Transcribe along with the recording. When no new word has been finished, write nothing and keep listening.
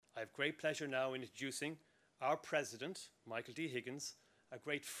have great pleasure now in introducing our president, Michael D. Higgins, a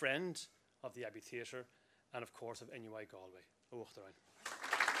great friend of the Abbey Theatre and, of course, of NUI Galway. Uachtaráin.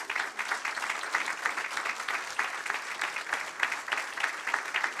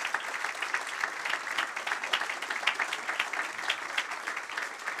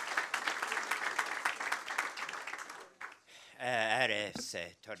 Ares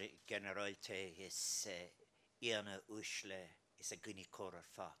generalte is iana usle is a guni korar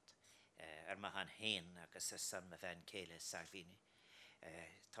fat. Mahan hen agus san ma van kele sarvini.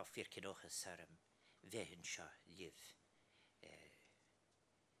 Ta firkinoches sarum vehensha liv.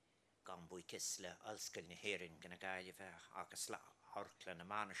 Gambuikis le alskil ni herin gana gaiva agus la harkla na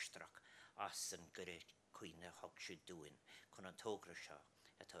manastrak asen gure kuina hokshu doin kun an tograsha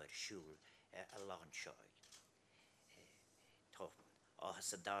at her shul a launchoy.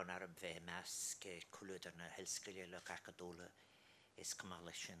 As a down Arab ve mask kuluder na helskilje luk akadola is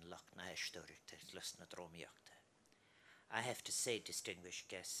kamalishin luk na historic lust na dromiakte. I have to say, distinguished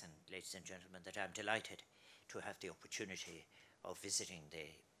guests and ladies and gentlemen, that I'm delighted to have the opportunity of visiting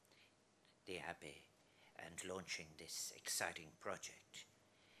the Abbey and launching this exciting project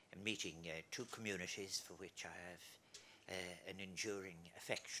and meeting two communities for which I have an enduring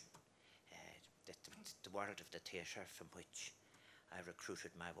affection. The world of the theatre, from which I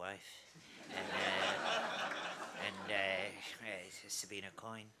recruited my wife, and Sabina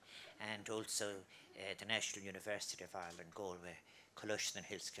Coyne, and also the National University of Ireland, Galway, Colushan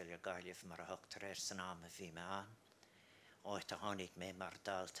Hilskillia Garlief Marahokter Sanama Vimaan, Oita Honig me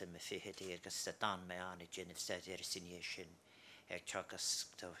Mardalta me Fihidi, agus the Dan me Anna Jin of Sadir Sinishin, Chagas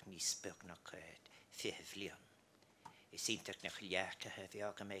to Nispugnock Fihivlion. Is Interknach Yaka have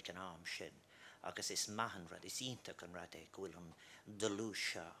Yaga make an arm shin. Agus is mahan rad is intak an rade gwilum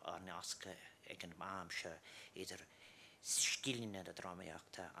delusha ar naska egen maamsha either skilina da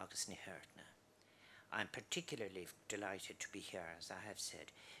dramaakta agus ni hertna. I'm particularly delighted to be here, as I have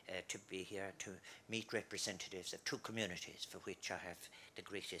said, to be here to meet representatives of two communities for which I have the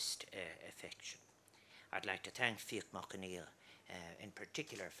greatest affection. I'd like to thank Fiach McAneil in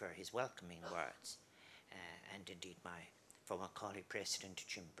particular for his welcoming words, and indeed my former colleague President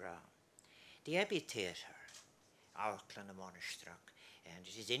Jim Brown. The Abbey Theatre, Auckland and Monastruck, and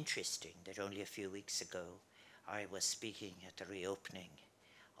it is interesting that only a few weeks ago I was speaking at the reopening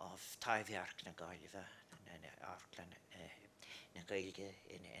of Taiviark na Gailva and Auckland na Gailge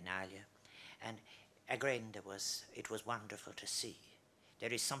in Alia, and again it was wonderful to see.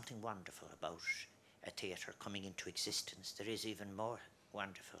 There is something wonderful about a theatre coming into existence. There is even more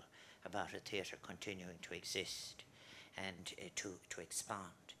wonderful about a theatre continuing to exist and to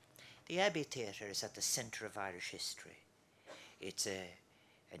expand. The Abbey Theatre is at the centre of Irish history. It's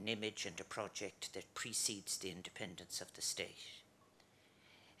an image and a project that precedes the independence of the state.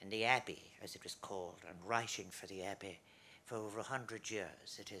 And the Abbey, as it was called, and writing for the Abbey for over 100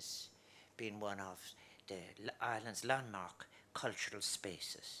 years, it has been one of the island's landmark cultural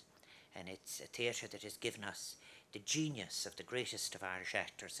spaces. And it's a theatre that has given us the genius of the greatest of Irish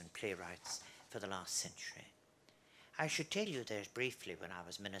actors and playwrights for the last century. I should tell you that briefly when I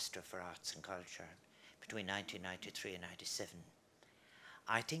was Minister for Arts and Culture between 1993 and 97,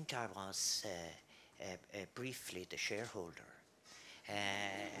 I think I was briefly the shareholder.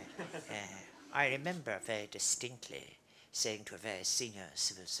 I remember very distinctly saying to a very senior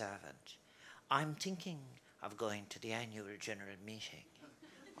civil servant, I'm thinking of going to the annual general meeting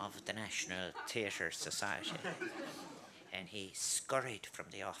of the National Theatre Society. And he scurried from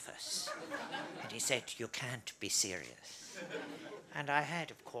the office and he said, you can't be serious. And I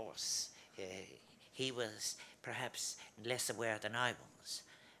had, of course, he was perhaps less aware than I was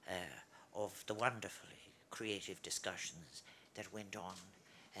of the wonderfully creative discussions that went on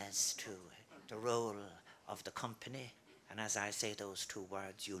as to the role of the company. And as I say those two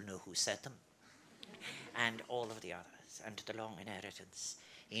words, you'll know who said them. And all of the others, and the long inheritance,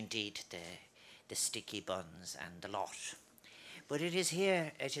 indeed the sticky buns and the lot. But it is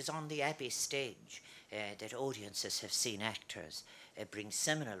here, it is on the Abbey stage that audiences have seen actors bring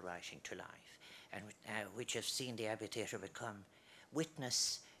seminal writing to life, and which have seen the Abbey Theatre become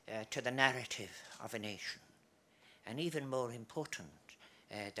witness to the narrative of a nation, and even more important,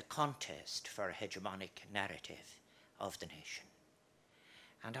 the contest for a hegemonic narrative of the nation.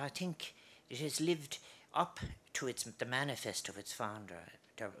 And I think it has lived up to the manifest of its founder,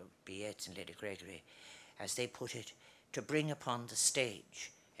 W.B. Yeats and Lady Gregory, as they put it, to bring upon the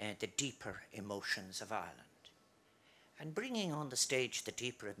stage the deeper emotions of Ireland. And bringing on the stage the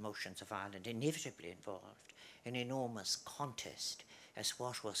deeper emotions of Ireland inevitably involved an enormous contest as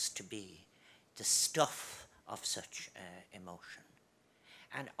what was to be the stuff of such emotion.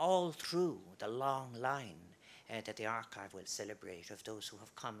 And all through the long line that the archive will celebrate of those who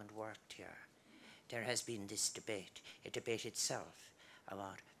have come and worked here, there has been this debate, a debate itself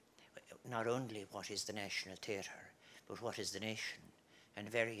about not only what is the National Theatre, but what is the nation, and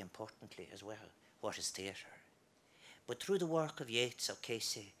very importantly as well, what is theatre. But through the work of Yeats,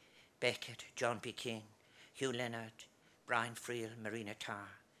 O'Casey, Beckett, John B. Keane, Hugh Leonard, Brian Friel, Marina Tarr,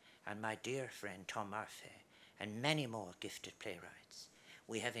 and my dear friend Tom Murphy, and many more gifted playwrights,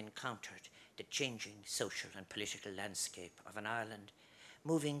 we have encountered the changing social and political landscape of an Ireland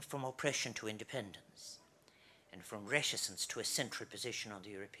moving from oppression to independence, and from reticence to a central position on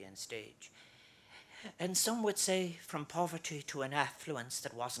the European stage. And some would say from poverty to an affluence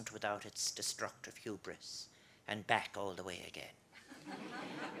that wasn't without its destructive hubris, and back all the way again.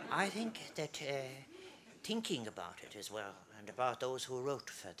 I think that thinking about it as well, and about those who wrote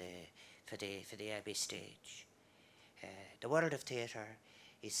for the Abbey stage, the world of theatre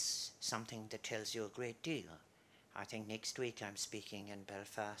is something that tells you a great deal. I think next week I'm speaking in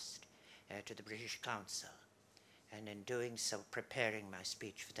Belfast to the British Council, and in doing so, preparing my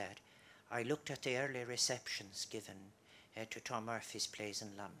speech for that, I looked at the early receptions given to Tom Murphy's plays in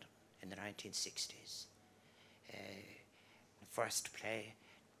London in the 1960s. The first play,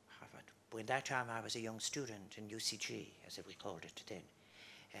 in that time I was a young student in UCG, as we called it then,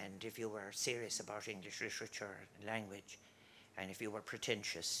 and if you were serious about English literature and language, and if you were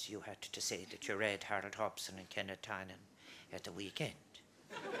pretentious, you had to say that you read Harold Hobson and Kenneth Tynan at the weekend.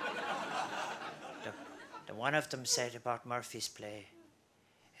 the one of them said about Murphy's play,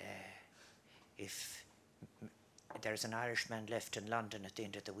 if there's an Irishman left in London at the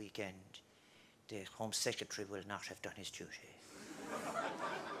end of the weekend, the Home Secretary will not have done his duty.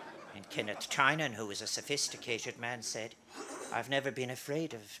 And Kenneth Tynan, who was a sophisticated man, said, I've never been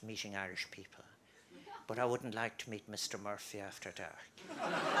afraid of meeting Irish people, but I wouldn't like to meet Mr. Murphy after dark.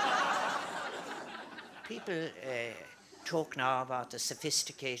 People talk now about the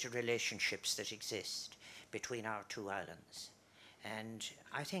sophisticated relationships that exist between our two islands. And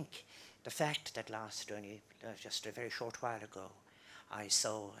I think the fact that only just a very short while ago, I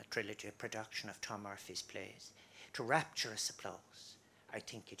saw a trilogy production of Tom Murphy's plays to rapturous applause, I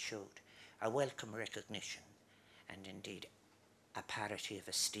think it showed a welcome recognition and indeed a parity of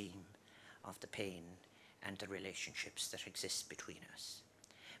esteem of the pain and the relationships that exist between us.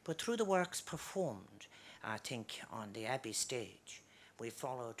 But through the works performed, I think, on the Abbey stage, we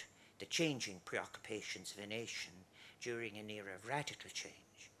followed the changing preoccupations of a nation during an era of radical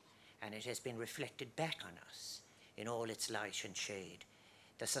change, and it has been reflected back on us in all its light and shade,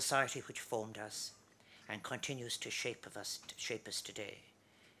 the society which formed us and continues to shape us today,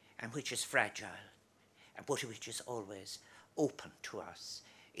 and which is fragile, but which is always open to us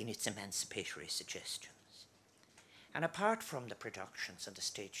in its emancipatory suggestions. And apart from the productions on the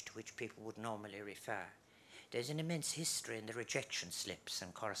stage to which people would normally refer, there's an immense history in the rejection slips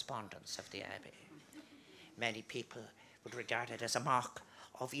and correspondence of the Abbey. Many people would regard it as a mark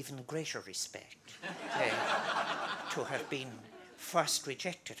of even greater respect to have been first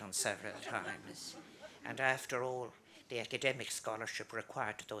rejected on several times. And after all, the academic scholarship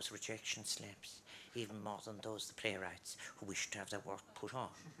required to those rejection slips, even more than those the playwrights who wished to have their work put on.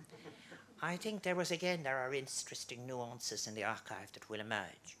 I think there are interesting nuances in the archive that will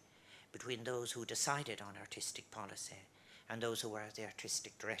emerge between those who decided on artistic policy and those who were the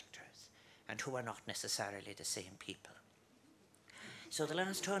artistic directors, and who are not necessarily the same people. So the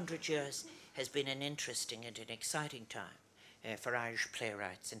last 100 years has been an interesting and an exciting time for Irish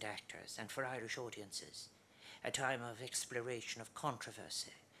playwrights and actors, and for Irish audiences, a time of exploration of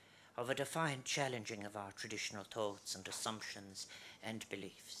controversy, of a defiant challenging of our traditional thoughts and assumptions and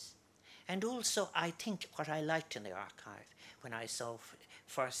beliefs. And also, I think what I liked in the archive, when I saw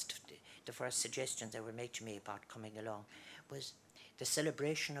the first suggestions that were made to me about coming along, was the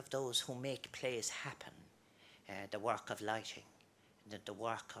celebration of those who make plays happen, the work of lighting, the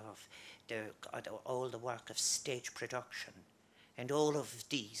work of all the work of stage production, and all of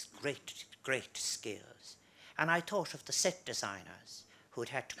these great skills. And I thought of the set designers who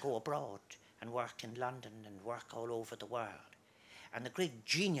had to go abroad and work in London and work all over the world, and the great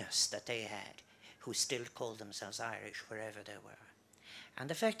genius that they had, who still called themselves Irish wherever they were. And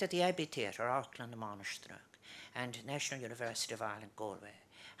the fact that the Abbey Theatre, Auckland and Monastruck, and National University of Ireland, Galway,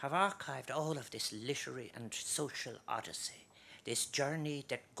 have archived all of this literary and social odyssey, this journey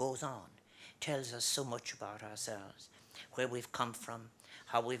that goes on, tells us so much about ourselves, where we've come from,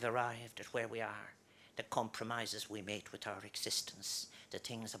 how we've arrived at where we are, the compromises we made with our existence, the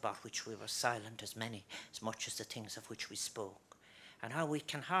things about which we were silent as much as the things of which we spoke, and how we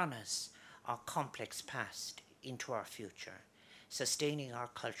can harness our complex past into our future, sustaining our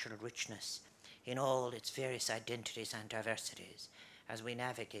cultural richness in all its various identities and diversities as we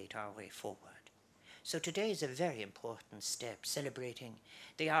navigate our way forward. So today is a very important step, celebrating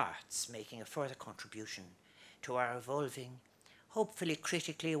the arts making a further contribution to our evolving, hopefully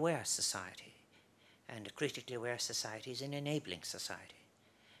critically aware society. And a critically aware society is an enabling society.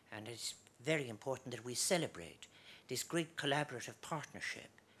 And it's very important that we celebrate this great collaborative partnership,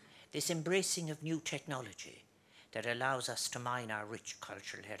 this embracing of new technology that allows us to mine our rich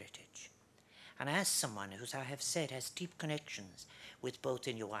cultural heritage. And as someone who, as I have said, has deep connections with both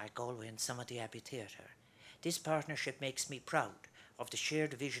NUI Galway and some of the Abbey Theatre, this partnership makes me proud of the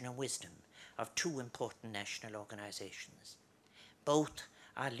shared vision and wisdom of two important national organisations. Both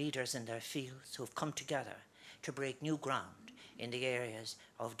are leaders in their fields who have come together to break new ground in the areas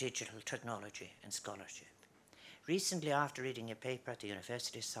of digital technology and scholarship. Recently, after reading a paper at the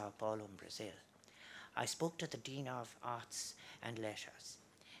University of Sao Paulo in Brazil, I spoke to the Dean of Arts and Letters,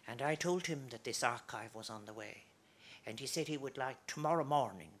 and I told him that this archive was on the way. And he said he would like tomorrow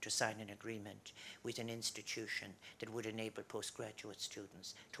morning to sign an agreement with an institution that would enable postgraduate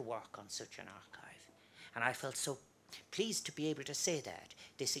students to work on such an archive. And I felt so pleased to be able to say that,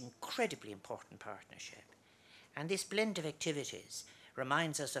 this incredibly important partnership. And this blend of activities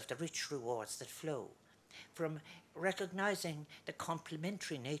reminds us of the rich rewards that flow from recognizing the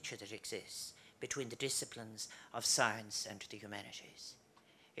complementary nature that exists between the disciplines of science and the humanities.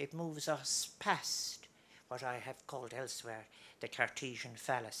 It moves us past what I have called elsewhere the Cartesian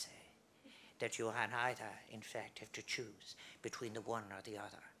fallacy, that you can either, in fact, have to choose between the one or the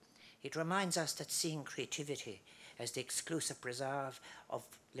other. It reminds us that seeing creativity as the exclusive preserve of,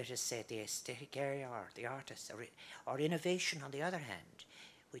 let us say, the aesthetic area or the artist, or innovation on the other hand,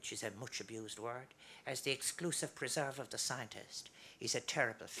 which is a much abused word, as the exclusive preserve of the scientist, is a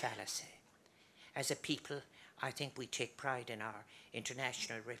terrible fallacy. As a people, I think we take pride in our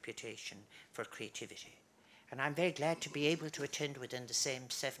international reputation for creativity. And I'm very glad to be able to attend within the same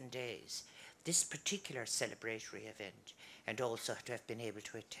 7 days this particular celebratory event, and also to have been able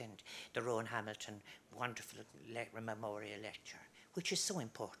to attend the Rowan Hamilton wonderful memorial lecture, which is so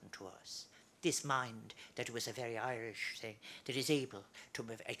important to us. This mind that it was a very Irish thing, that is able to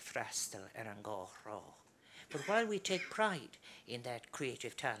move ag frastal and an raw. But while we take pride in that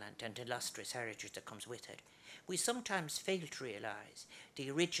creative talent and illustrious heritage that comes with it, we sometimes fail to realise the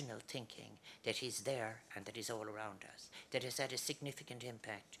original thinking that is there and that is all around us, that has had a significant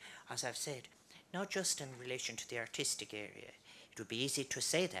impact, as I've said, not just in relation to the artistic area. It would be easy to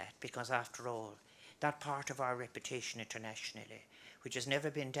say that because, after all, that part of our reputation internationally, which has never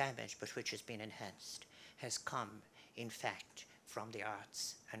been damaged but which has been enhanced, has come, in fact, from the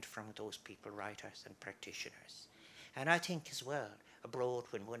arts and from those people, writers and practitioners. And I think as well, abroad,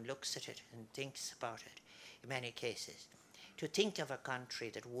 when one looks at it and thinks about it, in many cases, to think of a country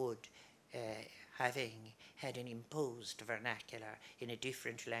that would, having had an imposed vernacular in a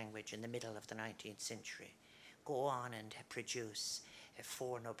different language in the middle of the 19th century, go on and produce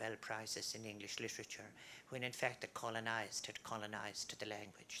 4 Nobel Prizes in English literature, when in fact the colonized had colonized the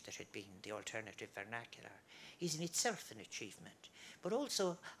language that had been the alternative vernacular, is in itself an achievement. But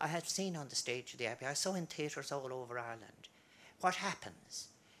also, I have seen on the stage of the Abbey, I saw in theatres all over Ireland, what happens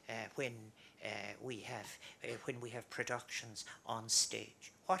when we have productions on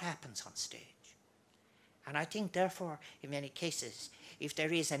stage. What happens on stage? And I think, therefore, in many cases, if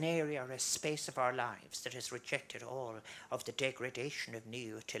there is an area or a space of our lives that has rejected all of the degradation of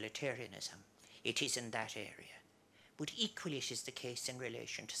neo-utilitarianism, it is in that area. But equally it is the case in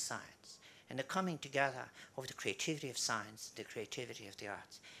relation to science. And the coming together of the creativity of science, the creativity of the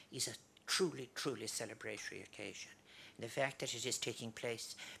arts, is a truly, truly celebratory occasion. And the fact that it is taking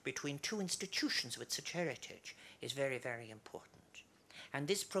place between two institutions with such heritage is very, very important. And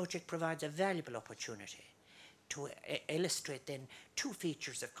this project provides a valuable opportunity to illustrate then 2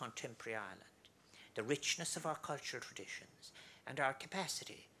 features of contemporary Ireland: the richness of our cultural traditions and our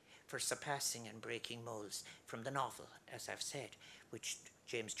capacity for surpassing and breaking moulds from the novel, as I've said, which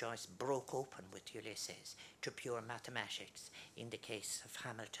James Joyce broke open with Ulysses, to pure mathematics in the case of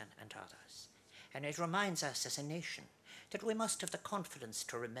Hamilton and others. And it reminds us as a nation that we must have the confidence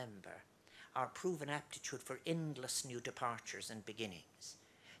to remember our proven aptitude for endless new departures and beginnings.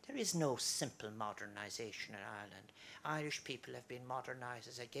 There is no simple modernisation in Ireland. Irish people have been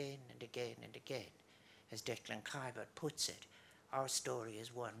modernised again and again and again. As Declan Kybert puts it, our story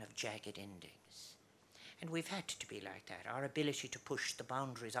is one of jagged endings. And we've had to be like that. Our ability to push the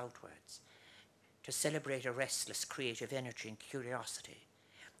boundaries outwards, to celebrate a restless creative energy and curiosity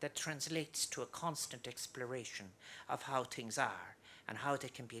that translates to a constant exploration of how things are and how they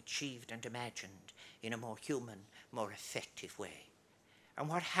can be achieved and imagined in a more human, more effective way. And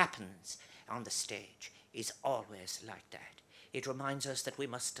what happens on the stage is always like that. It reminds us that we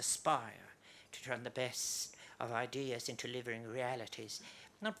must aspire to turn the best of ideas into living realities,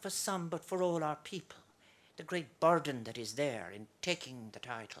 not for some, but for all our people. The great burden that is there in taking the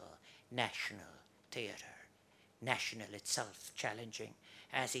title National Theatre. National itself challenging,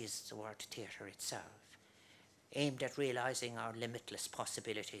 as is the word theatre itself, aimed at realising our limitless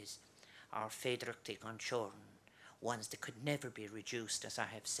possibilities, our féideartaigh anseo, ones that could never be reduced, as I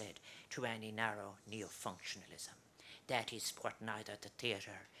have said, to any narrow neo-functionalism. That is what neither the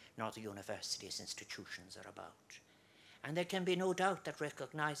theatre nor the university's institutions are about. And there can be no doubt that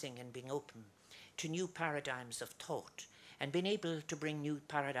recognising and being open to new paradigms of thought and being able to bring new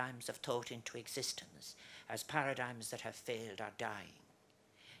paradigms of thought into existence as paradigms that have failed are dying.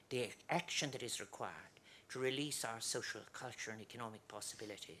 The action that is required to release our social, cultural and economic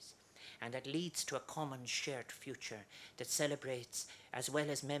possibilities, and that leads to a common shared future that celebrates, as well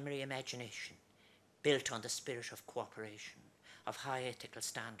as memory imagination, built on the spirit of cooperation, of high ethical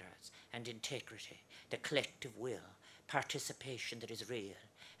standards and integrity, the collective will, participation that is real,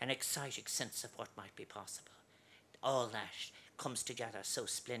 an exciting sense of what might be possible. All that comes together so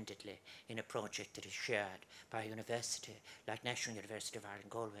splendidly in a project that is shared by a university like National University of Ireland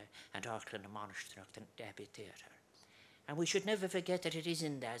Galway and Auckland and Monastirach the Abbey Theatre. And we should never forget that it is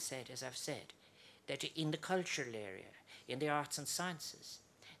in that, as I've said, that in the cultural area, in the arts and sciences,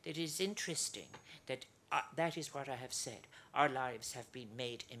 that it is interesting that that is what I have said. Our lives have been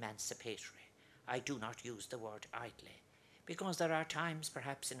made emancipatory. I do not use the word idly, because there are times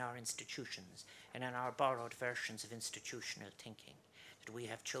perhaps in our institutions and in our borrowed versions of institutional thinking that we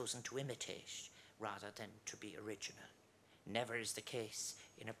have chosen to imitate rather than to be original. Never is the case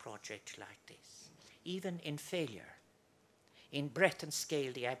in a project like this. Even in failure, in breadth and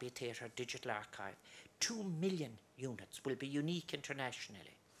scale, the Abbey Theatre Digital Archive, 2 million units will be unique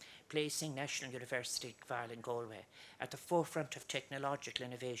internationally, placing National University of Ireland Galway at the forefront of technological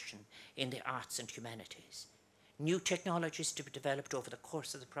innovation in the arts and humanities. New technologies to be developed over the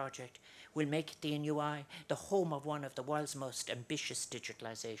course of the project will make the NUI the home of one of the world's most ambitious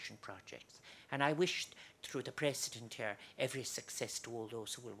digitalisation projects. And I wish, through the President here, every success to all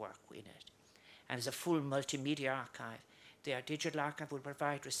those who will work in it. And as a full multimedia archive, the digital archive will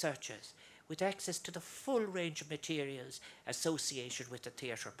provide researchers with access to the full range of materials associated with the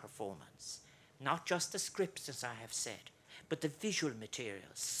theatre performance. Not just the scripts, as I have said, but the visual materials,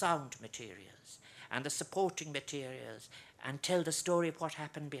 sound materials, and the supporting materials, and tell the story of what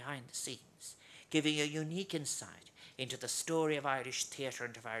happened behind the scenes, giving a unique insight into the story of Irish theatre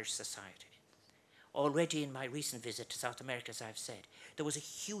and of Irish society. Already in my recent visit to South America, as I've said, there was a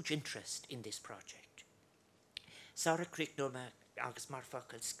huge interest in this project. Sarah Creek Numa Agus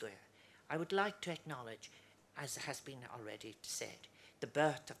Marfocal Square. I would like to acknowledge, as has been already said, the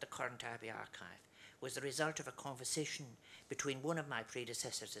birth of the current Abbey Archive was the result of a conversation between one of my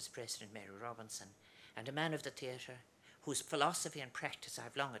predecessors as President, Mary Robinson, and a man of the theatre whose philosophy and practice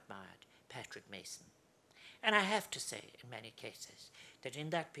I've long admired, Patrick Mason. And I have to say, in many cases, that in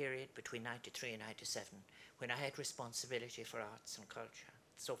that period between 93 and 97, when I had responsibility for arts and culture,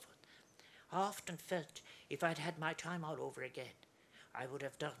 and so forth, I often felt if I'd had my time all over again, I would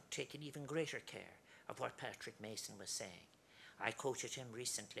have taken even greater care of what Patrick Mason was saying. I quoted him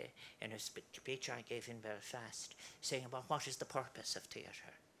recently in a speech I gave in Belfast, saying about what is the purpose of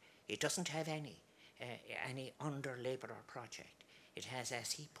theatre. It doesn't have any under-labourer project. It has,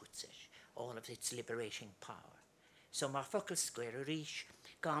 as he puts it, all of its liberating power. So Marfocal Square, Rish,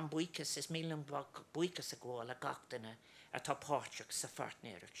 gan buicas is million buicas a gwael a gachtainna a tá páirteach sa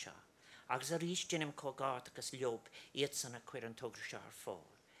fartnéireach seo. Agus a Rish dinim có gádagus leob iad san a cuir an tugra seo ar fól.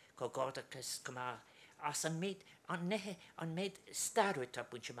 Có gádagus cumá as an méid starúit a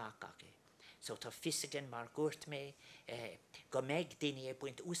buint amachagi. So tá fisigan mar gúirt mé go méid daine é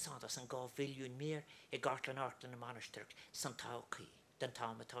buint úsádas an 2 milliún mír I gartlan artlan na Monastirach san táchaí den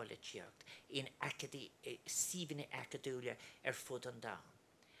támatála tíocht in síbhine acadúlia fud an dám.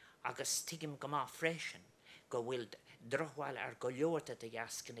 Agus tigim go má freisin go bhfuil drochháil ar go leorta de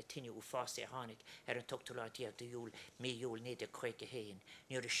jascan na tinne ú fása hánig an tuchtúlátíag de júl mé júl néad a chuige héin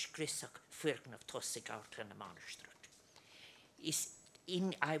nuair a scrisach fuirgnamh tosig gartlan na Monastirach.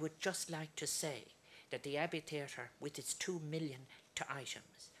 I would just like to say that the Abbey Theatre, with its 2 million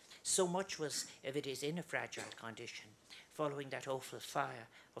items, so much of it is in a fragile condition following that awful fire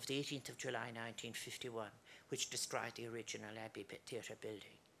of the 18th of July 1951, which destroyed the original Abbey Theatre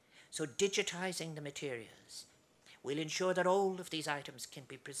building. So digitising the materials will ensure that all of these items can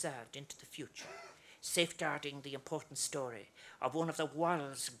be preserved into the future. safeguarding the important story of one of the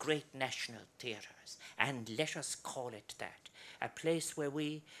world's great national theatres, and let us call it that, a place where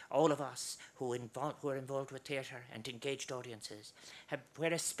we, all of us who are involved with theatre and engaged audiences,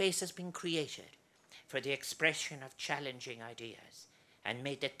 where a space has been created for the expression of challenging ideas, and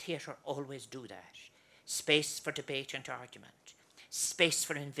may the theatre always do that. Space for debate and argument, space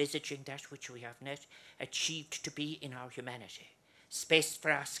for envisaging that which we have not achieved to be in our humanity, space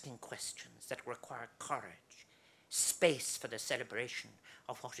for asking questions that require courage, space for the celebration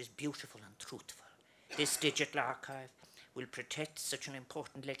of what is beautiful and truthful. This digital archive will protect such an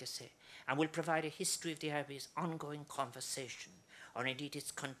important legacy and will provide a history of the Abbey's ongoing conversation, or indeed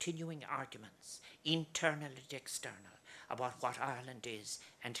its continuing arguments, internal and external, about what Ireland is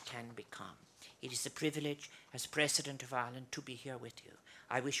and can become. It is a privilege as President of Ireland to be here with you.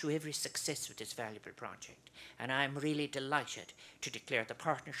 I wish you every success with this valuable project, and I am really delighted to declare the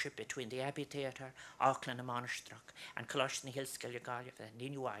partnership between the Abbey Theatre, Auckland and Monastruck, and Coláiste na Hillscoile Gaillimh and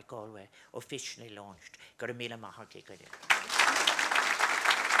Inui Galway officially launched. Go to Mila Maharki.